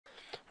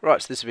Right,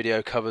 so this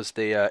video covers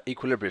the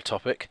Equilibria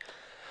topic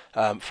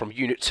from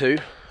Unit 2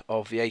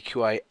 of the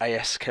AQA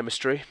A-Level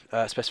Chemistry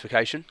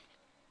specification.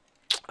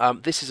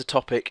 This is a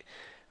topic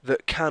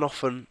that can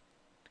often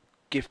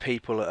give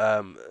people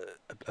a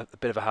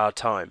bit of a hard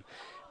time,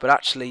 but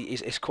actually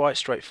it's quite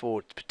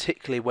straightforward,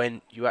 particularly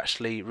when you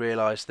actually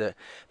realise that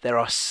there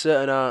are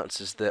certain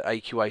answers that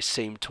AQA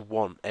seem to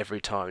want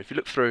every time. If you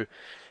look through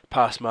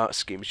past mark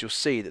schemes, you'll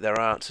see that there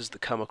are answers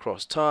that come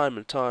across time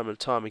and time and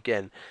time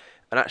again,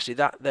 and actually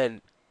that then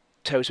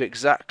tells you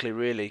exactly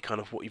really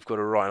kind of what you've got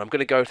to write. And I'm going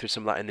to go through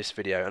some of that in this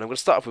video, and I'm going to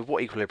start off with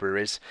what Equilibria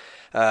is,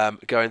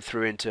 going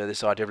through into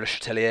this idea of Le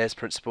Chatelier's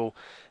principle,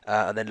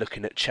 and then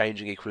looking at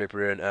changing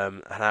Equilibria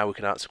and how we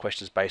can answer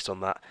questions based on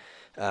that.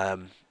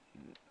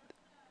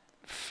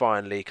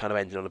 Finally, kind of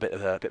ending on a bit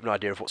of an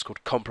idea of what's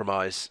called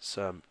compromise,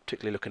 so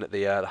particularly looking at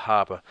the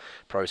Haber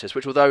process,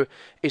 which although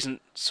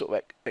isn't sort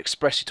of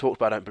expressly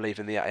talked about, I don't believe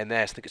in there. I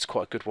think it's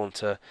quite a good one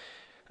to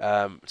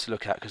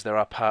look at because there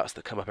are parts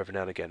that come up every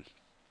now and again.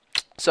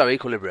 So,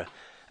 Equilibria.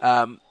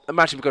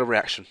 Imagine we've got a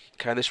reaction.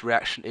 Okay, and this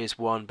reaction is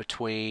one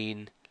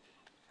between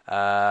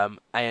A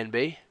and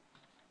B.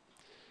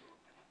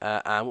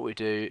 And what we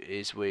do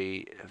is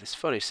we have this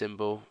funny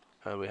symbol,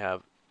 and we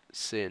have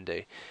C and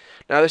D.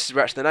 Now, this is a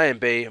reaction in A and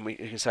B, and you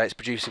can say it's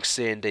producing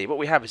C and D. What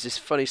we have is this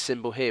funny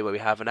symbol here, where we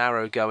have an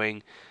arrow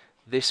going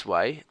this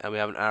way, and we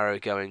have an arrow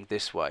going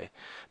this way.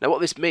 Now,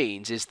 what this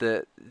means is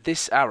that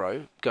this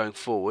arrow going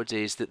forward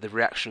is that the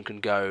reaction can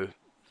go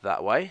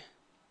that way.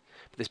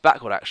 This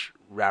backward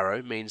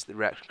arrow means the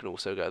reaction can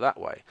also go that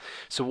way.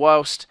 So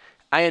whilst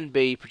A and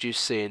B produce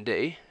C and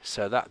D,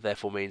 so that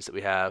therefore means that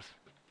we have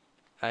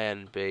A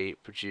and B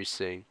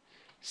producing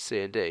C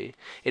and D,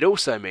 it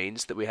also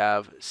means that we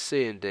have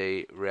C and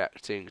D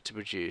reacting to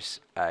produce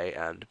A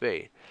and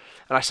B.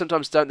 And I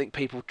sometimes don't think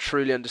people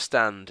truly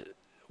understand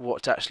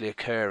what's actually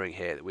occurring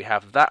here, that we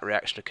have that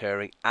reaction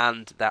occurring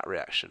and that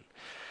reaction.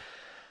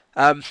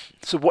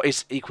 So what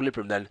is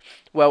equilibrium then?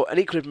 Well, an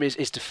equilibrium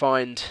is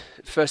defined,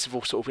 first of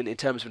all, sort of in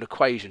terms of an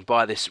equation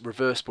by this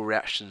reversible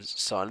reaction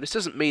sign. This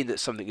doesn't mean that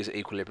something is at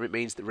equilibrium, it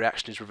means that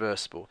reaction is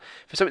reversible.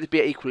 For something to be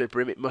at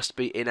equilibrium, it must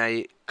be in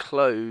a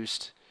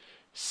closed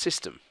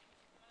system.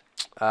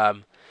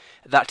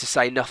 That to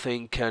say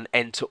nothing can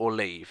enter or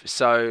leave.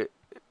 So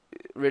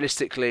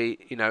realistically,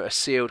 you know, a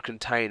sealed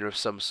container of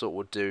some sort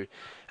would do.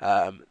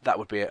 That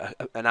would be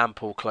an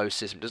ample closed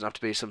system. It doesn't have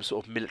to be some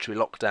sort of military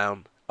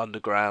lockdown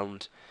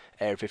underground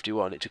Area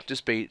 51. It could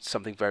just be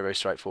something very, very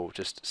straightforward,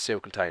 just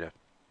sealed container,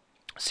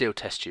 sealed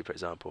test tube, for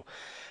example.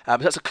 But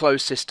that's a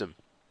closed system.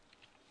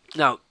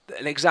 Now,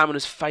 an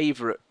examiner's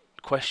favourite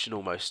question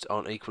almost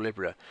on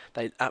equilibria,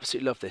 they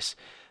absolutely love this.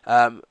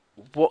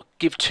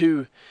 Give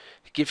two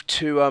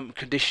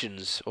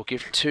conditions, or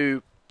give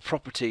two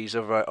properties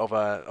of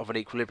an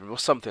equilibrium, or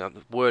something.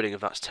 The wording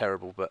of that's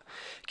terrible, but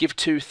give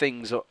two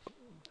things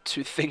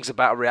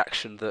about a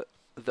reaction that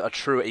are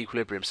true at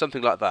equilibrium,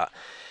 something like that.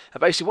 And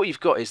basically what you've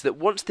got is that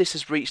once this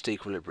has reached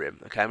equilibrium,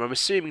 okay, and I'm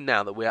assuming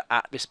now that we are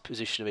at this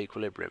position of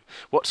equilibrium,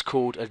 what's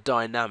called a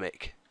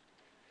dynamic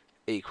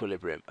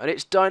equilibrium. And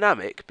it's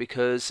dynamic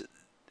because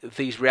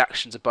these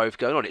reactions are both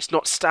going on. It's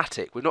not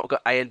static. We've not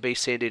got A and B,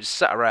 C and D just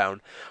sat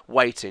around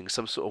waiting,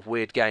 some sort of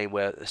weird game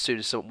where as soon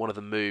as one of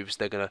them moves,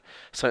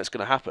 something's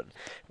going to happen.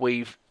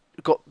 We've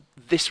got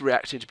this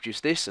reacting to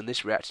produce this and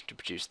this reacting to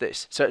produce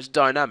this. So it's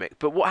dynamic.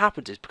 But what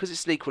happens is, because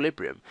it's an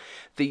equilibrium,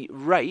 the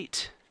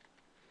rate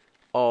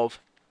of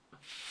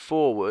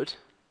forward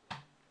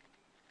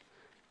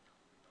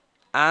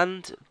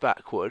and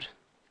backward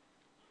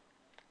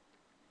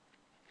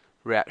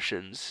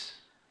reactions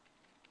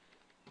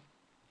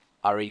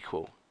are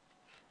equal,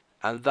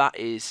 and that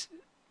is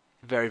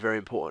very, very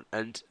important.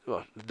 And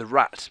well, the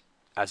rat,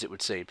 as it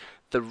would seem,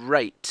 the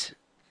rate,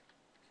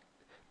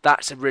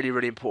 that's a really,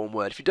 really important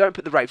word. If you don't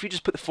put the rate, if you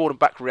just put the forward and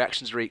backward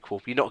reactions are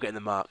equal, you're not getting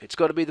the mark. It's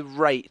got to be the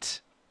rate,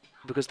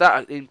 because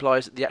that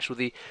implies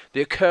the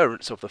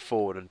occurrence of the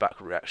forward and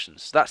backward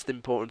reactions. That's the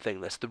important thing.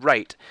 That's the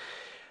rate.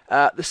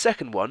 The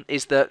second one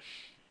is that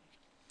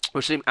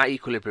we're seeing at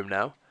equilibrium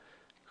now.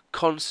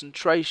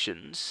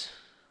 Concentrations,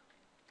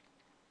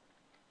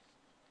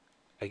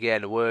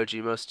 again a word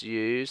you must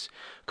use.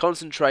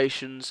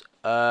 Concentrations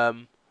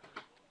of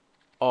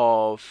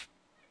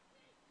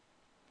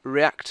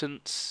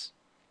reactants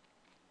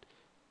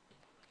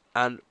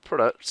and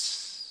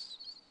products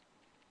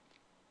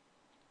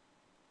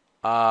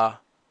are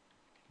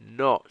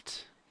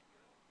not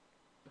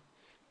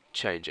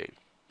changing.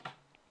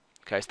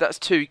 Okay, so that's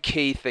two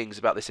key things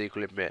about this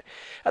equilibrium,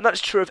 and that's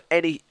true of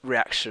any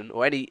reaction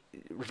or any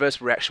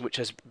reversible reaction which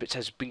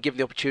has been given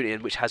the opportunity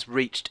and which has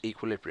reached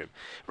equilibrium.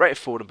 Rate of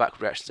forward and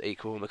backward reactions are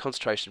equal, and the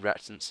concentration of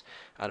reactants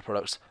and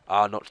products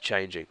are not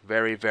changing.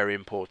 Very, very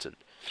important.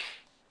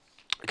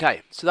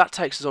 Okay, so that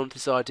takes us on to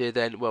this idea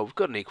then. Well, we've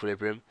got an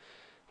equilibrium.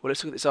 Well,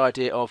 let's look at this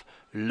idea of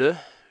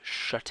Le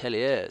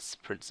Chatelier's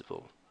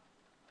principle.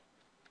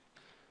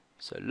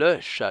 So Le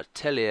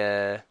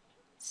Chatelier's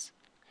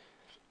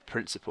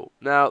principle.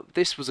 Now,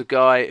 this was a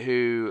guy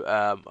who,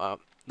 I'm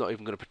not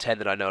even going to pretend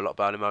that I know a lot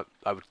about him.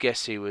 I would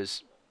guess he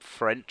was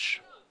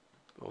French,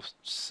 or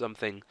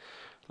something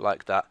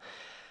like that.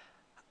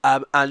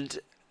 And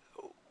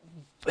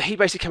he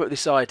basically came up with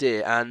this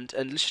idea, and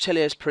Le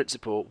Chatelier's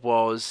principle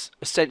was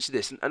essentially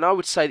this, and I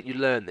would say that you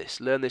learn this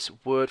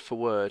word for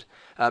word,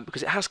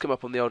 because it has come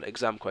up on the old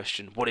exam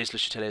question, what is Le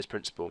Chatelier's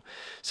principle?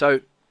 So,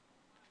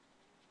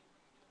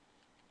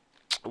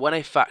 when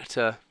a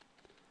factor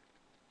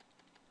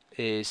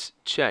is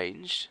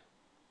changed,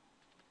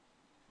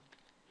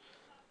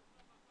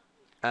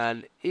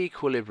 an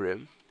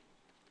equilibrium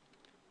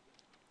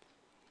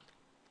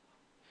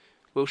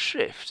will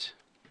shift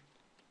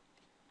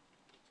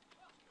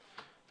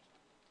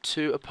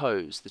to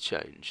oppose the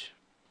change.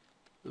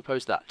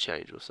 Oppose that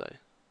change, we'll say.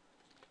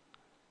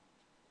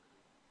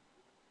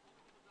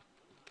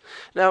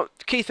 Now,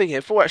 the key thing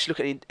here, before we actually look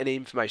at any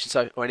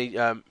information, or any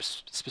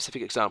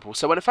specific example,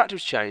 so when a factor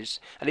is changed,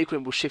 an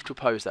equilibrium will shift to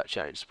oppose that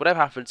change. Whatever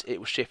happens, it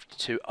will shift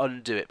to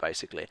undo it,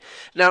 basically.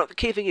 Now, the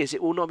key thing is,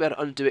 it will not be able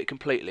to undo it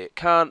completely. It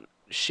can't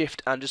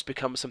shift and just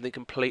become something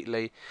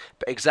completely,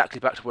 but exactly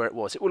back to where it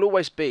was. It will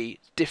always be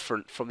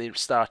different from the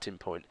starting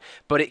point,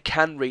 but it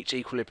can reach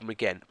equilibrium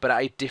again, but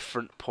at a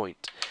different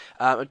point.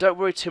 And don't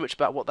worry too much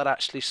about what that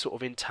actually sort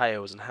of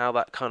entails and how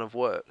that kind of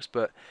works,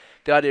 but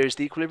the idea is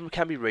the equilibrium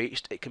can be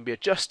reached, it can be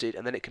adjusted,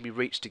 and then it can be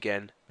reached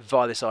again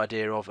via this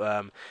idea of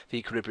the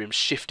equilibrium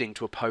shifting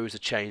to oppose the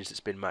change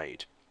that's been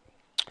made.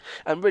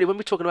 And really, when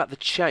we're talking about the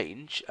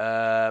change,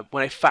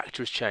 when a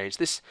factor is changed,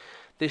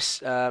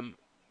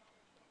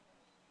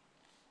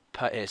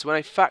 part here. So when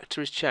a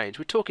factor is changed,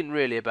 we're talking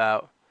really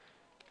about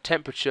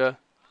temperature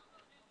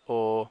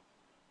or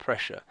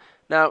pressure.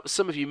 Now,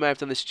 some of you may have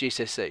done this at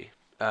GCSE,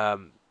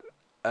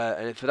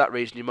 and for that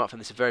reason, you might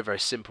find this a very, very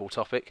simple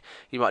topic.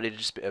 You might need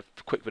just a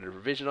quick bit of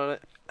revision on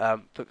it.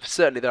 But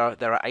certainly, there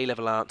are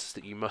A-level answers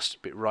that you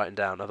must be writing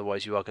down.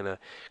 Otherwise, you are going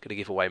to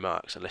give away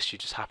marks unless you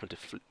just happen to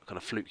kind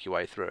of fluke your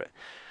way through it.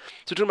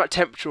 So, we're talking about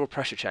temperature or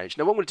pressure change.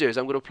 Now, what I'm going to do is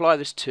I'm going to apply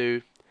this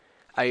to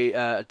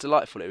a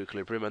delightful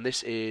equilibrium, and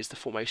this is the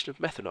formation of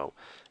methanol.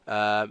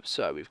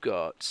 So we've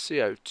got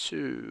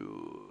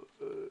CO2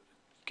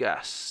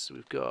 gas,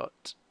 we've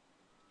got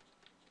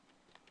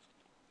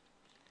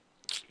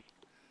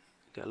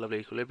a lovely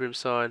equilibrium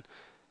sign,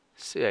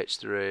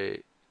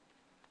 CH3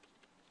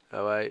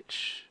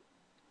 OH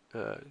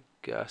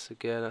gas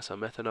again, that's our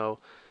methanol,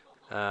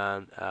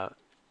 and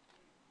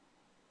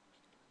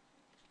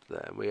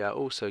then we are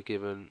also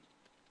given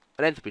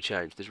an enthalpy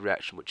change, this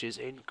reaction, which is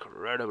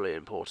incredibly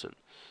important.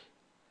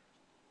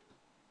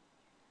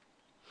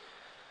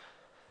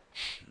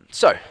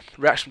 So,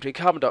 reaction between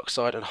carbon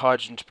dioxide and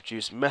hydrogen to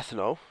produce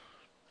methanol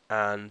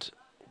and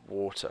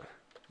water.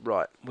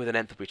 Right, with an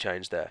enthalpy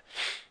change there.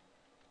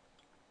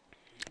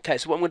 Okay,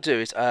 so what I'm going to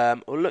do is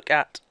we'll look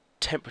at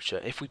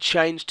temperature. If we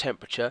change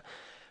temperature,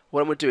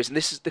 what I'm going to do is, and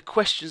this is the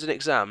questions in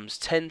exams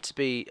tend to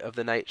be of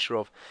the nature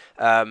of,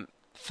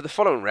 for the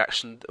following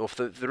reaction, or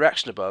for the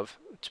reaction above,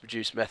 to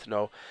produce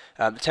methanol,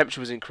 the temperature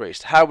was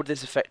increased. How would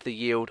this affect the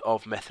yield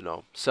of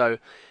methanol? So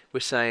we're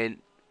saying,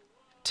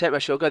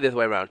 actually I'll go the other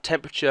way around.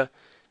 Temperature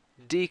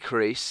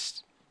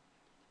decreased.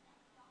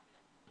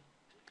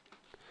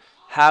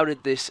 How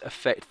did this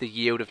affect the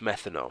yield of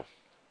methanol?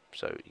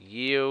 So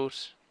yield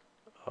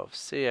of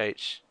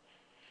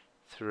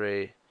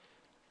CH3OH.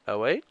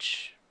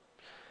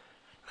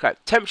 Okay,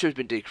 temperature has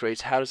been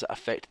decreased. How does that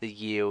affect the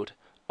yield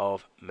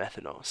of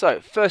methanol?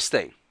 So first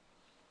thing,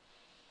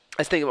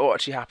 let's think about what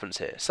actually happens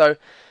here. So,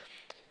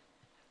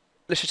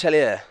 Le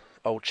Chatelier,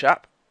 old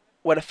chap,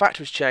 when a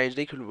factor is changed,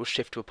 the equilibrium will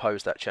shift to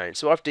oppose that change.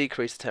 So I've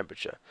decreased the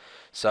temperature.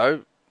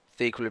 So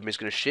the equilibrium is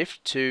going to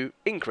shift to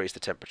increase the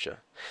temperature.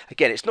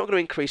 Again, it's not going to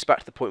increase back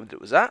to the point that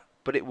it was at,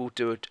 but it will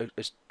do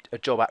a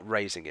job at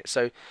raising it.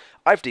 So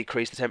I've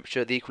decreased the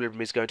temperature, the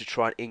equilibrium is going to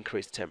try and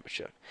increase the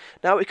temperature.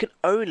 Now it can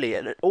only,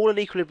 and all an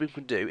equilibrium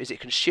can do is it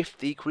can shift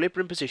the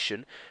equilibrium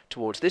position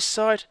towards this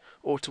side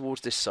or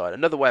towards this side.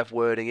 Another way of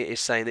wording it is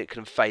saying that it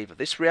can favour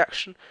this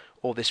reaction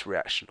or this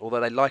reaction, although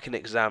they like in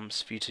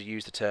exams for you to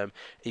use the term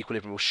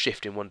equilibrium will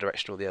shift in one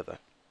direction or the other.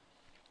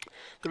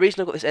 The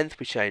reason I've got this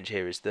enthalpy change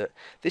here is that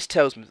this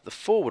tells me that the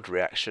forward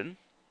reaction,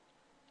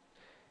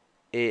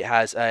 it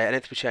has an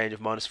enthalpy change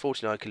of minus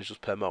 49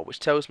 kilojoules per mole, which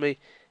tells me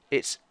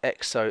it's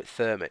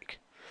exothermic.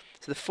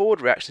 So the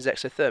forward reaction is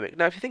exothermic.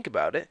 Now if you think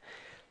about it,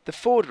 the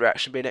forward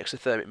reaction being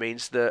exothermic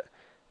means that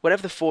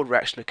whenever the forward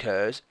reaction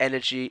occurs,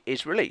 energy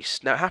is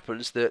released. Now it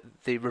happens that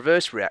the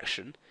reverse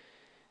reaction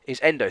is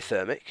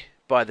endothermic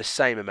by the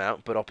same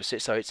amount but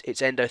opposite, so it's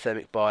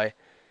endothermic by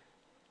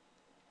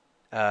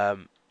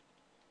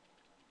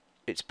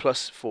it's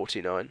plus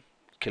 49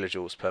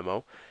 kilojoules per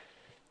mole.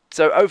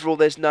 So overall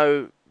there's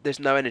no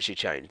energy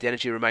change, the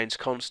energy remains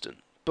constant.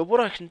 But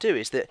what I can do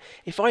is that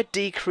if I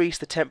decrease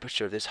the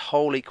temperature of this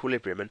whole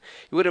equilibrium, and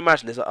you would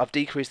imagine this, I've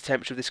decreased the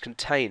temperature of this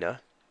container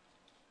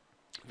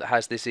that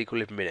has this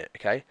equilibrium in it,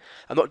 okay?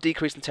 I'm not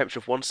decreasing the temperature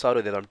of one side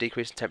or the other, I'm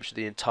decreasing the temperature of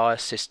the entire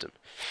system,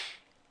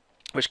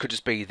 which could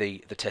just be the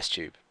test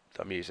tube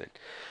that I'm using.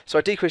 So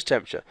I decrease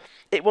temperature.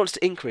 It wants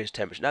to increase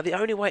temperature. Now the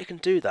only way it can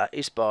do that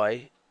is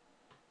by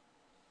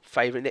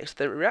favouring the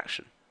exothermic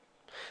reaction.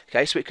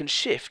 Okay, so it can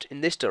shift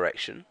in this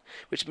direction,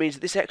 which means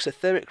that this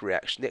exothermic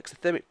reaction, the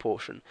exothermic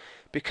portion,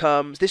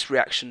 becomes, this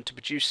reaction to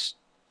produce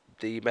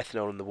the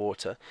methanol in the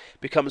water,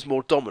 becomes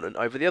more dominant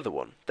over the other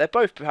one. They're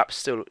both perhaps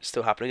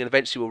still happening, and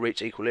eventually will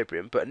reach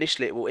equilibrium, but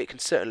initially it can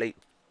certainly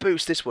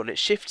boost this one. It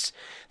shifts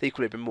the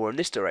equilibrium more in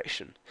this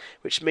direction,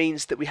 which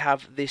means that we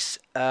have this,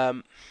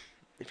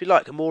 if you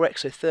like, a more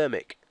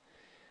exothermic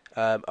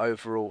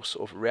overall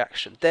sort of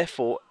reaction.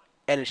 Therefore,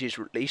 energy is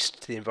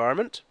released to the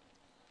environment.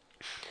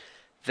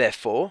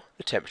 Therefore,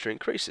 the temperature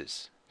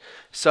increases.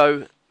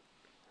 So,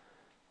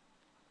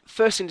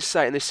 first thing to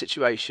say in this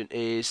situation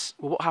is,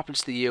 well, what happens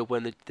to the yield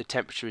when the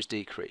temperature is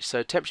decreased?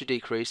 So, temperature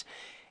decrease.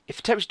 If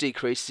the temperature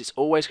decreases, it's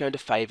always going to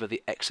favour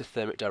the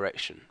exothermic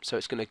direction. So,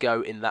 it's going to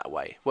go in that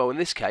way. Well, in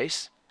this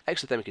case,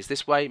 exothermic is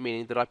this way,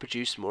 meaning that I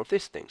produce more of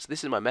this thing. So,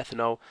 this is my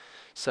methanol.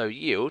 So,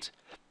 yield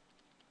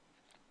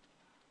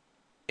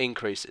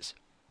increases.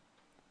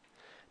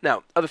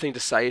 Now, other thing to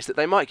say is that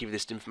they might give you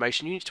this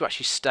information. You need to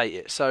actually state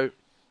it. So,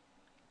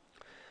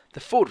 the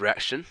forward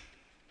reaction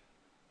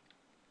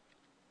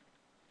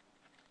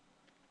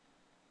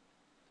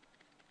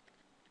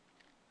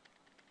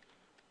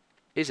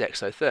is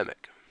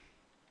exothermic.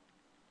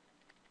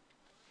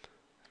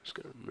 I'm just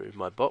going to remove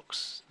my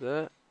box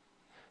there.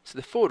 So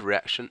the forward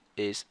reaction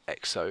is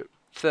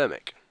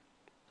exothermic.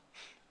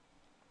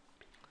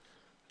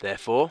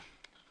 Therefore,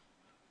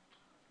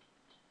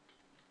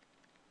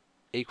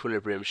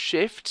 equilibrium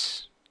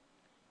shifts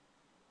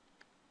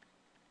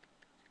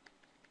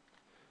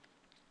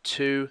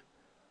to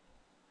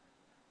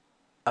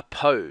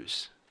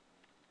oppose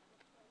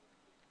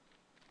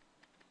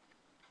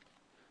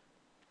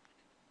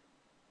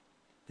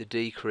the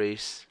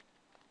decrease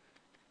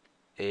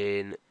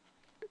in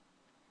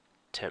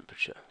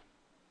temperature.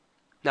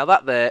 Now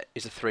that there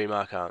is a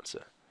 3-mark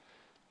answer.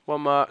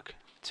 1 mark,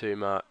 2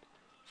 mark,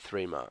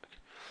 3 mark.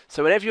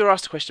 So whenever you're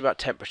asked a question about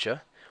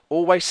temperature,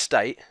 always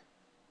state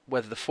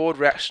whether the forward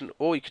reaction,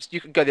 or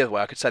you could go the other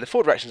way. I could say the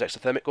forward reaction is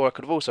exothermic, or I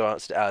could have also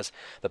answered it as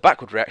the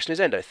backward reaction is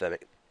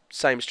endothermic.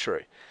 Same is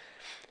true.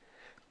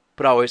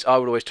 But I would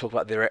always talk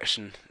about the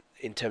direction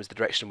in terms of the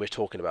direction we're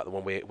talking about, the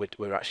one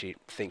we're actually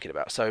thinking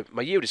about. So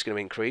my yield is going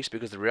to increase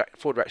because the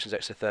forward reaction is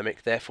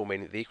exothermic, therefore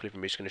meaning that the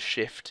equilibrium is going to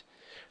shift.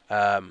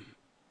 Sorry,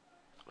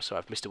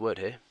 I've missed a word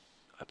here.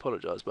 I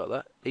apologise about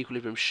that.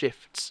 Equilibrium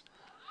shifts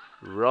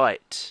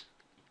right.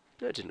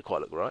 No, it didn't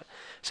quite look right.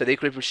 So the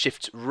equilibrium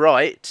shifts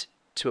right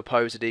to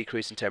oppose a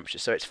decrease in temperature.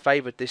 So it's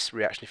favoured this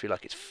reaction, if you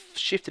like. It's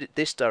shifted it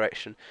this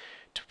direction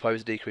to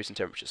oppose a decrease in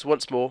temperature. So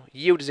once more,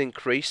 yield is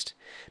increased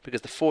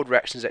because the forward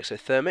reaction is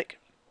exothermic.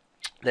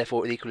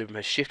 Therefore, the equilibrium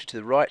has shifted to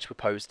the right to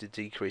oppose the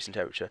decrease in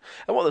temperature.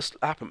 And what will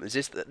happen is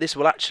that this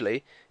will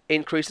actually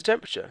increase the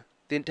temperature.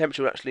 The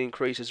temperature will actually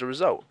increase as a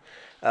result,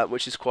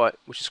 which is quite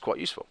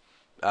useful.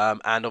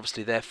 And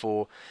obviously,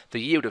 therefore, the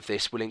yield of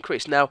this will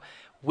increase. Now,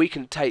 we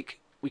can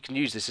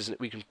use this as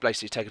we can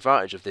basically take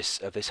advantage of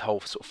this whole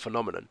sort of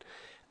phenomenon,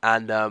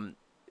 and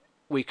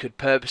we could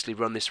purposely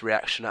run this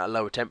reaction at a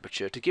lower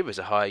temperature to give us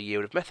a higher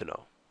yield of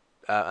methanol,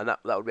 and that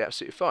would be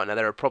absolutely fine. Now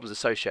there are problems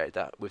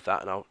associated with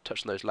that, and I'll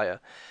touch on those later,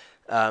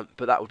 but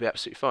that would be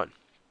absolutely fine.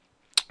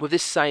 With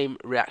this same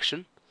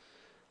reaction,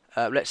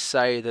 let's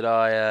say that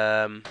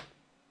I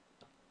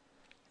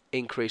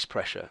increase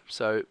pressure.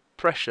 So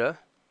pressure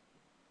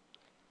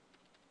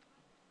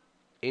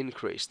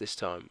increase this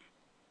time,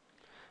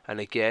 and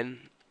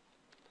again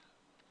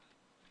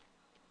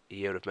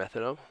yield of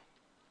methanol.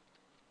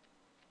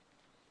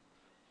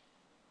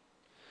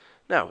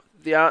 Now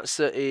the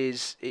answer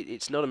is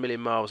it's not a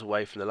million miles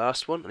away from the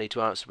last one. I need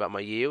to answer about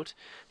my yield,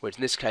 which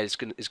in this case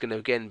is going to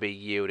again be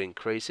yield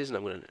increases, and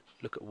I'm going to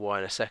look at why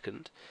in a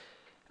second.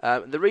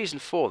 The reason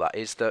for that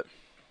is that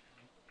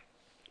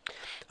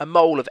a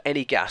mole of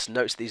any gas,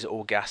 notice these are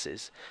all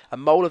gases, a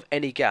mole of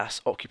any gas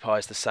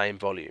occupies the same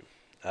volume,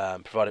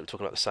 provided we're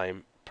talking about the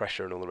same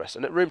pressure and all the rest.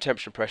 And at room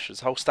temperature and pressure,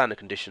 the whole standard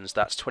conditions,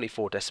 that's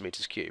 24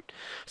 decimeters cubed.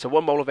 So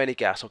 1 mole of any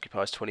gas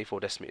occupies 24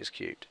 decimeters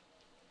cubed.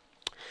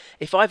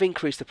 If I've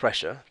increased the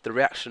pressure, the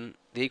reaction,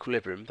 the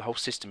equilibrium, the whole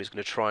system is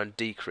going to try and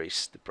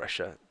decrease the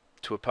pressure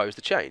to oppose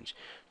the change,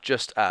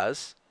 just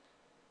as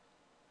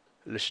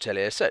Le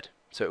Chatelier said.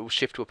 So it will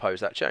shift to oppose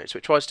that change. So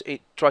it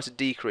tries to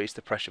decrease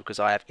the pressure because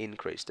I have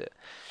increased it.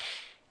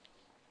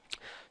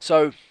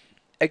 So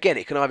again,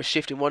 it can either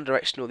shift in one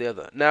direction or the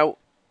other. Now,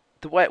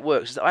 the way it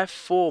works is that I have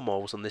 4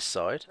 moles on this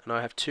side and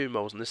I have 2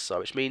 moles on this side,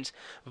 which means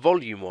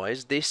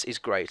volume-wise this is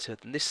greater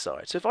than this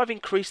side. So if I've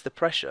increased the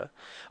pressure,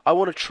 I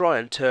want to try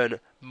and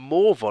turn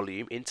more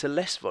volume into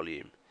less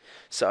volume.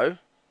 So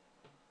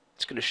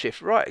it's going to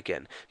shift right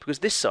again, because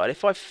this side,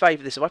 if I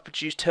favour this, if I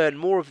turn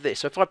more of this,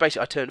 so if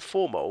I turn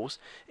 4 moles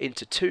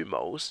into 2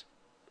 moles,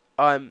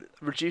 I'm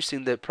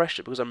reducing the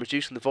pressure because I'm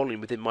reducing the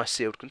volume within my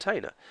sealed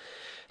container.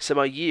 So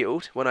my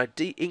yield, when I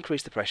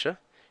increase the pressure,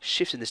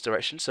 shifts in this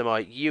direction, so my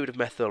yield of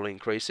methanol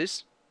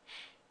increases.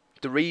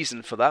 The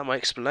reason for that, my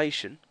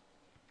explanation,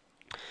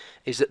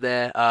 is that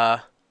there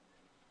are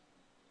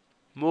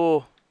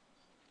more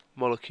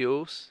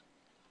molecules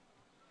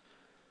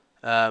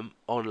on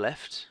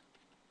left,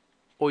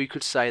 or you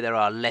could say there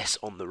are less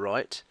on the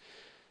right.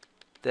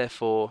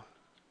 Therefore,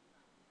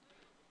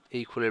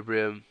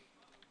 equilibrium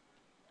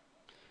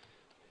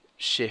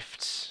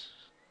shifts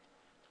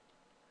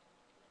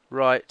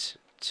right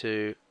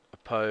to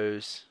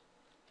oppose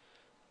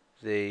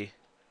the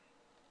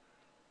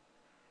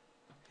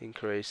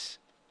increase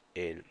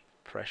in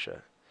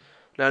pressure.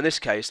 Now in this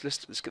case,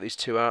 let's get these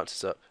two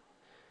answers up.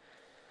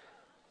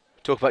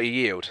 Talk about your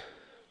yield.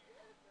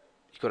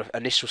 You've got an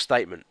initial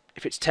statement.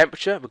 If it's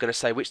temperature, we're going to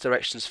say which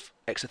direction's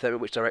exothermic,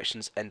 which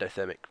direction's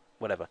endothermic,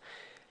 whatever.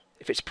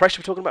 If it's pressure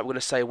we're talking about, we're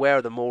going to say where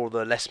are the more or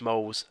the less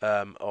moles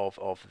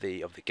of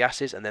the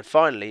gases, and then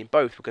finally in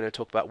both we're going to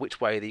talk about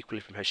which way the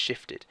equilibrium has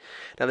shifted.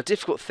 Now the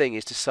difficult thing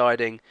is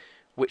deciding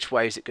which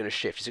way is it going to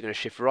shift. Is it going to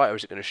shift right or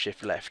is it going to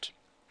shift left?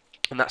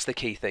 And that's the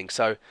key thing.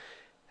 So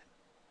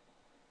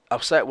I'll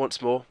say it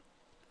once more.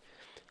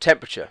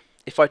 Temperature.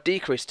 If I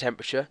decrease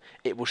temperature,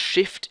 it will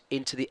shift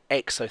into the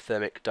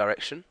exothermic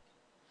direction.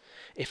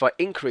 If I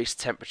increase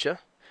temperature,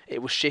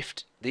 it will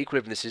shift, the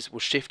equilibrium will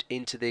shift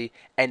into the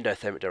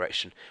endothermic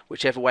direction,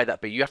 whichever way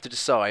that be. You have to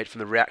decide from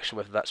the reaction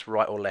whether that's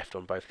right or left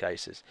on both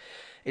cases.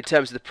 In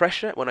terms of the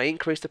pressure, when I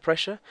increase the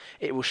pressure,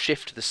 it will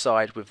shift to the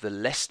side with the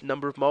less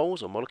number of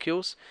moles or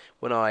molecules.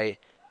 When I'm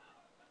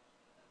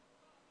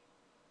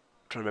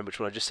trying to remember which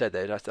one I just said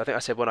there. I think I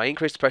said when I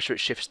increase the pressure, it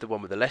shifts to the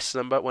one with the less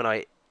number. When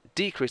I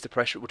decrease the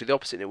pressure, it will do the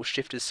opposite, and it will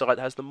shift to the side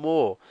that has the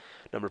more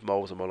number of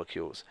moles or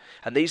molecules.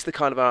 And these are the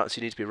kind of answers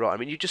you need to be right. I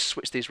mean, you just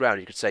switch these around.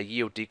 You could say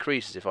yield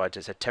decreases if I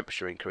just said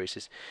temperature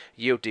increases.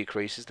 Yield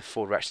decreases, the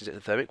forward reaction is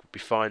exothermic, would be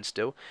fine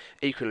still.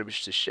 Equilibrium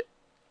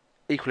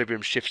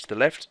shifts to the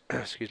left,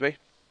 excuse me,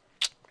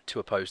 to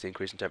oppose the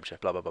increase in temperature,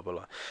 blah, blah, blah, blah,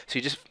 blah. So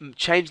you just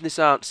change this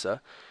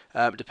answer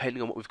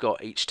depending on what we've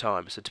got each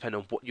time. So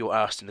depending on what you're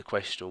asked in the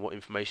question or what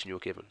information you're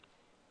given.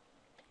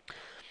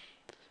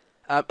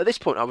 At this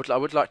point, I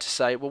would like to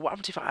say, well, what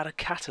happens if I add a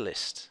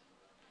catalyst?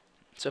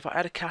 So if I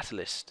add a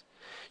catalyst,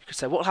 you could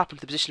say, what will happen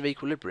to the position of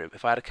equilibrium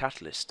if I add a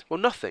catalyst? Well,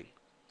 nothing.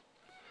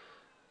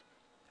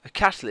 A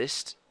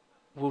catalyst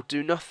will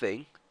do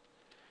nothing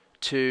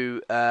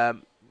to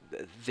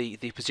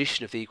the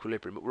position of the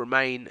equilibrium. It will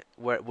remain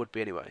where it would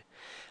be anyway.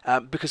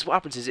 Because what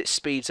happens is it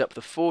speeds up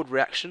the forward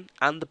reaction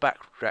and the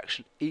backward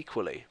reaction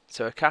equally.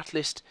 So a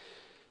catalyst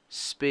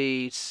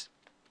speeds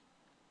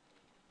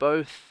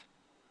both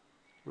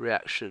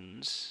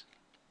reactions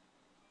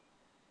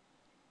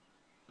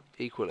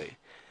equally.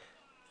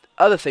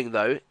 Other thing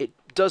though, it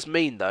does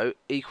mean though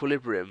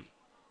equilibrium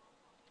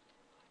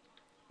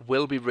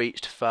will be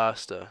reached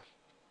faster,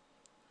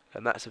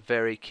 and that's a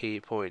very key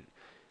point.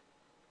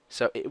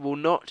 So it will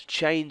not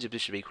change the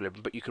position of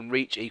equilibrium, but you can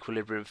reach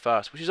equilibrium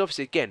fast, which is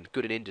obviously again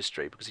good in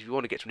industry, because if you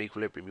want to get to an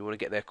equilibrium you want to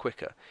get there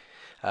quicker.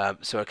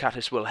 So a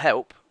catalyst will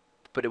help,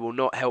 but it will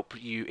not help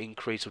you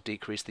increase or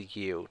decrease the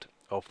yield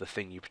of the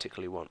thing you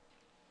particularly want.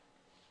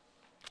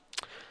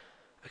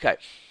 Okay,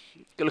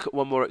 go look at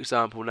one more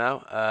example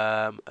now,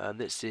 and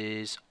this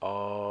is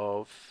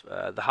of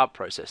the hub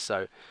process.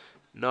 So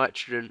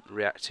nitrogen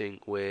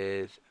reacting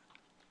with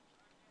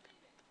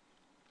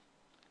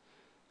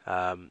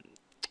hydrogen,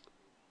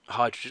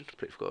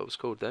 completely forgot what it was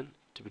called then,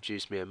 to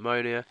produce me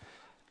ammonia,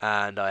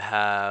 and I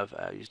have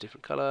use a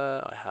different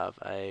colour. I have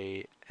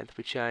a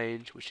enthalpy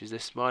change, which is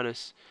this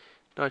minus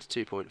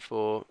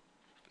 92.4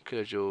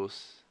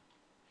 kilojoules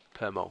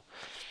per mole.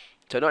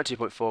 So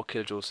 92.4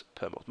 kilojoules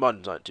per mole,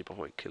 minus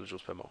 92.4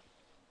 kilojoules per mole.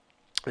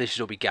 This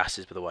should all be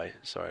gases, by the way.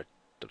 Sorry, I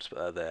don't put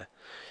that there.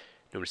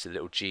 Normally see a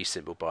little G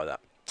symbol by that.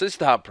 So this is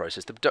the hub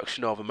process, the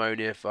production of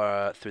ammonia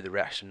through the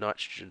reaction of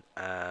nitrogen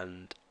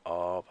and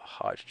of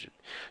hydrogen,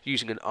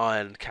 using an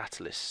ion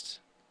catalyst.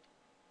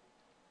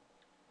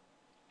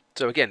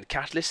 So again,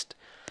 catalyst,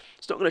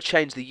 it's not going to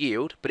change the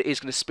yield, but it is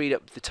going to speed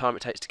up the time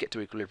it takes to get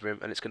to equilibrium,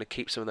 and it's going to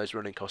keep some of those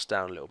running costs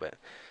down a little bit.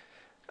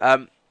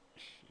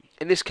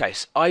 In this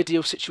case,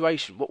 ideal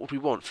situation, what would we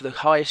want? For the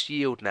highest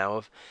yield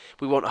now,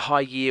 we want a high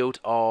yield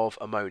of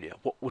ammonia.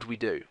 What would we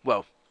do?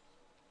 Well,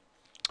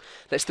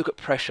 let's look at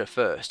pressure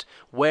first.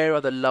 Where are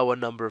the lower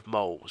number of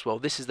moles? Well,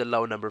 this is the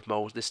lower number of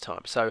moles this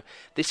time. So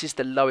this is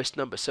the lowest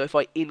number. So if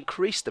I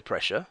increase the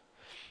pressure,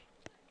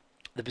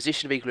 the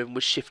position of equilibrium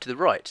would shift to the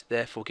right,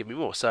 therefore give me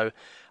more. So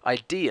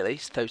ideally,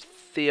 so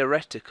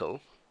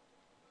theoretical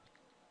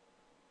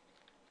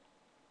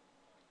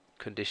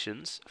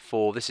conditions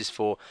for, this is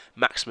for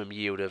maximum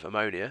yield of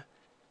ammonia,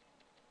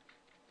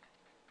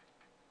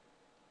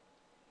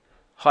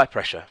 high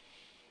pressure.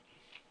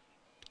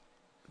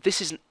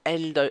 This is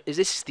this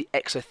is the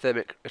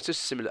exothermic, it's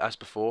just similar as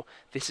before.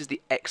 This is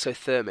the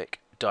exothermic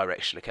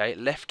direction, okay?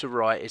 Left to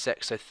right is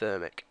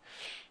exothermic.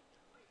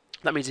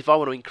 That means if I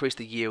want to increase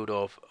the yield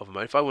of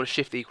ammonia, if I want to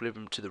shift the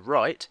equilibrium to the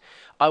right,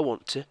 I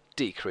want to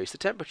decrease the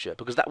temperature,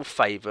 because that will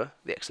favour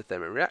the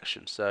exothermic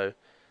reaction. So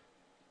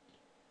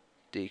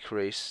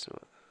decrease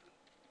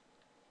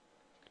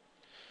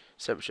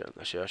temperature.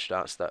 Actually, I should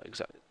answer that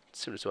exactly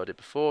similar to what I did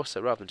before.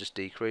 So rather than just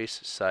decrease,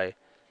 say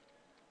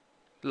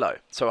low.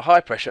 So a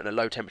high pressure and a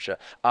low temperature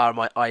are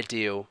my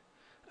ideal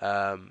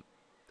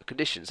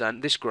conditions,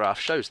 and this graph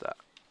shows that.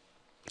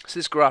 So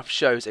this graph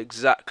shows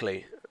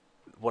exactly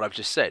what I've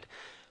just said.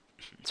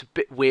 It's a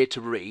bit weird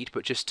to read,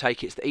 but just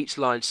take it. Each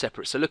line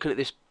separate. So looking at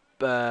this,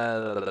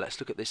 let's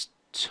look at this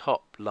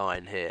top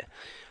line here.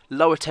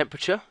 Lower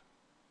temperature.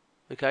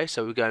 Okay,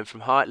 so we're going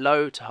from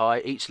low to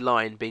high, each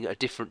line being at a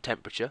different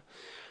temperature.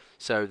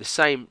 So the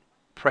same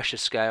pressure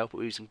scale, but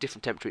we're using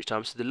different temperature each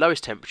time. So the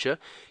lowest temperature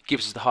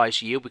gives us the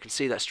highest yield. We can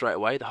see that straight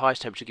away. The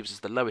highest temperature gives us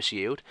the lowest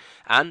yield,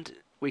 and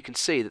we can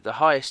see that the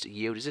highest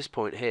yield is this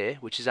point here,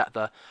 which is at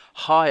the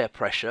higher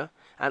pressure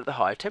and at the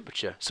higher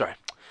temperature. Sorry,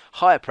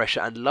 higher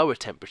pressure and lower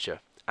temperature.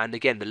 And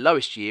again, the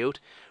lowest yield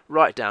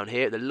right down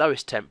here at the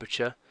lowest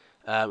temperature.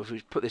 If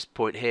we put this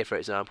point here, for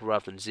example,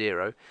 rather than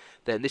 0,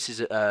 then this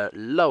is a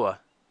lower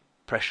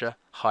pressure,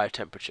 higher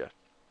temperature.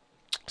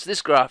 So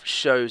this graph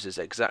shows us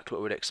exactly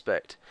what we'd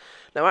expect.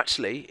 Now,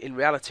 actually, in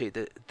reality,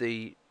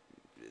 the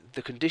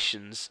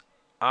conditions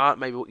aren't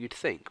maybe what you'd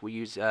think. We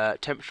use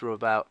temperature of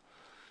about,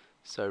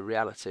 so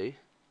reality,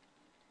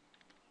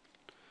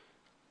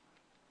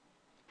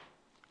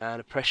 and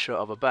a pressure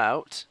of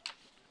about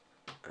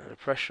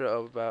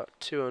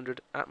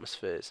 200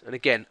 atmospheres. And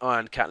again,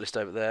 iron catalyst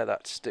over there,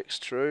 that sticks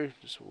true.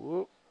 Just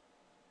whoop,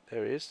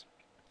 there he is.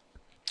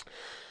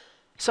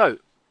 So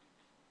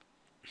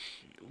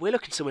we're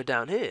looking somewhere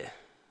down here.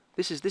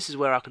 This is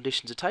where our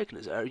conditions are taking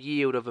us. A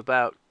yield of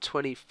about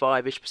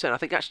 25-ish%. I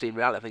think actually in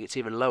reality I think it's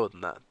even lower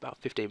than that,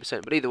 about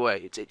 15%. But either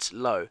way, it's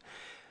low.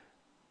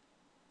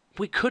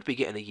 We could be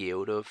getting a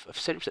yield of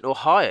 70% or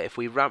higher if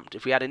we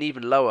had an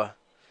even lower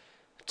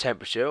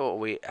temperature, or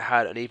we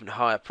had an even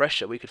higher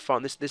pressure. We could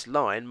find this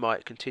line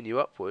might continue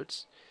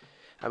upwards,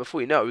 and before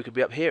you know it, we could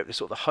be up here at the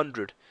sort of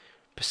the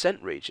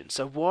 100% region.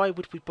 So why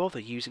would we bother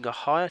using a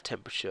higher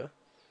temperature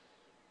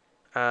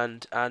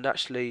and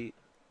actually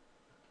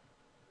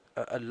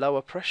a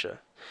lower pressure?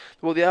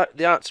 Well,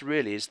 the answer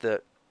really is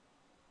that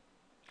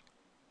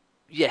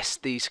yes,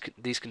 these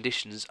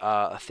conditions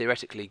are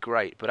theoretically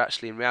great, but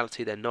actually in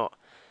reality they're not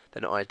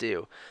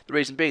ideal. The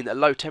reason being that a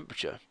low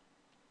temperature,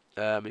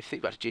 if you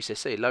think back to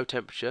GCSE, low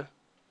temperature,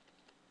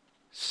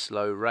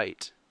 slow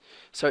rate.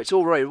 So it's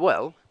all very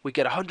well, we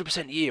get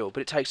 100% yield,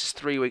 but it takes us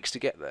 3 weeks to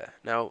get there.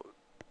 Now,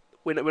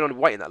 we're not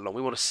waiting that long.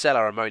 We want to sell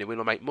our ammonia, we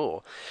want to make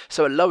more.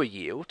 So a lower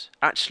yield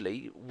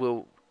actually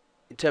will,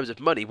 in terms of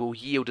money, will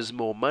yield us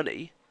more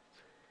money,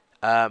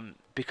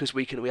 because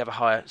we have a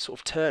higher sort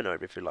of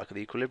turnover, if you like, of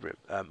the equilibrium,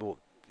 or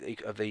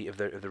of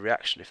the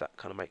reaction, if that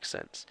kind of makes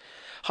sense.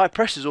 High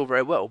pressure is all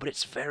very well, but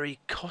it's very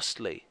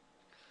costly.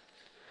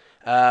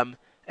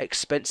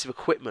 Expensive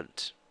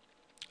equipment,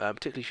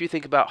 particularly if you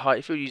think about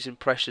if you're using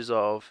pressures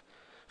of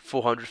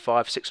 400,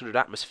 500, 600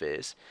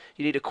 atmospheres,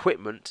 you need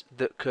equipment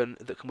that can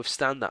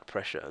withstand that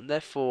pressure, and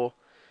therefore,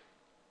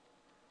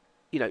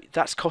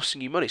 that's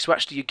costing you money. So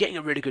actually, you're getting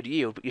a really good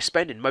yield, but you're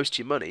spending most of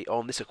your money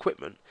on this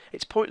equipment.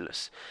 It's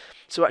pointless.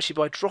 So actually,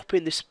 by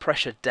dropping this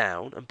pressure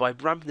down and by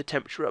ramping the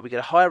temperature up, we get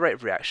a higher rate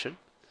of reaction.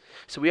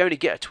 So we only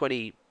get a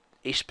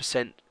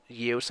 20-ish%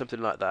 yield,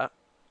 something like that.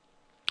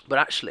 But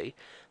actually,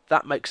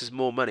 that makes us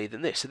more money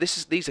than this. So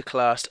these are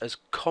classed as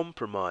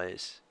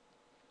compromise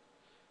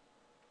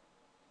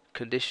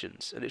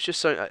conditions, and it's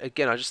just so,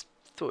 again, I just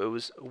thought it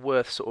was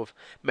worth sort of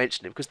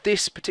mentioning, because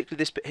particularly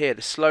this bit here,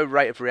 the slow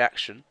rate of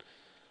reaction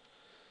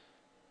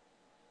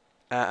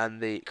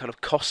and the kind of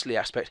costly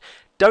aspect,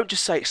 don't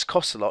just say it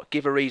costs a lot,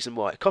 give a reason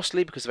why.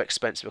 Costly because of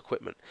expensive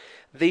equipment.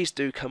 These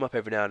do come up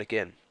every now and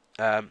again.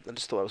 I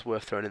just thought it was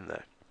worth throwing in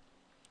there.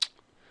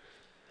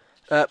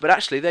 But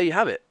actually, there you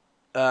have it.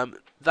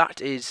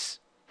 That is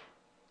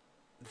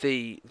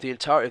the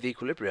entirety of the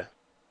Equilibria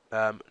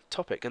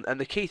topic, and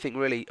the key thing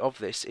really of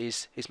this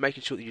is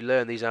making sure that you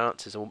learn these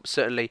answers, or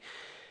certainly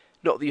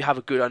not that you have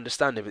a good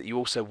understanding, but that you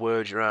also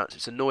word your answer.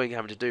 It's annoying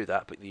having to do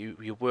that, but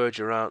you word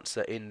your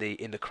answer in the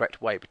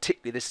correct way,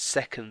 particularly this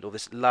second or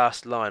this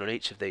last line on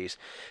each of these,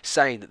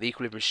 saying that the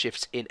equilibrium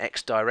shifts in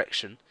X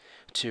direction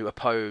to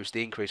oppose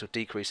the increase or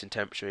decrease in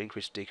temperature,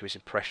 increase or decrease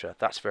in pressure.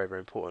 That's very, very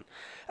important.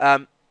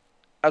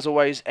 As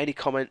always, any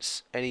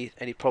comments,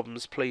 any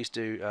problems, please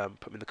do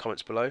put them in the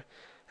comments below.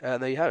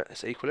 And there you have it.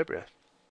 It's Equilibria.